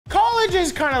college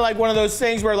is kind of like one of those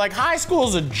things where like high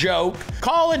school's a joke.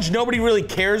 College, nobody really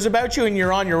cares about you and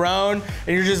you're on your own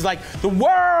and you're just like, the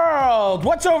world,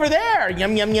 what's over there?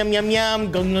 Yum, yum, yum, yum,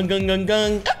 yum, gung, gung, gung,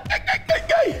 gung,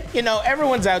 gung. You know,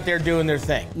 everyone's out there doing their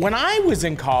thing. When I was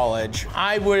in college,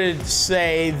 I would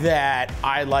say that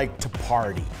I liked to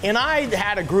party. And I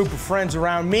had a group of friends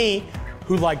around me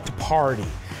who liked to party.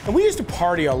 And we used to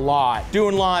party a lot,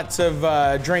 doing lots of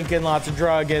drinking, lots of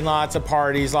drugging, lots of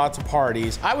parties, lots of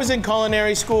parties. I was in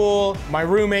culinary school. My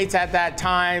roommates at that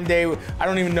time, I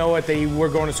don't even know what they were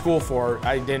going to school for.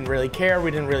 I didn't really care.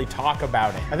 We didn't really talk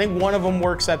about it. I think one of them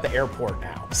works at the airport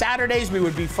now. Saturdays, we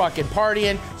would be fucking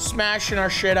partying, smashing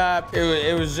our shit up.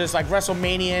 It was just like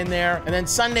WrestleMania in there. And then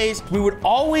Sundays, we would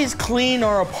always clean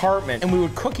our apartment and we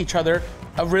would cook each other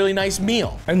a really nice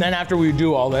meal. And then after we would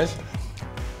do all this,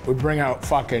 we'd bring out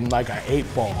fucking like an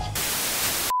 8-ball.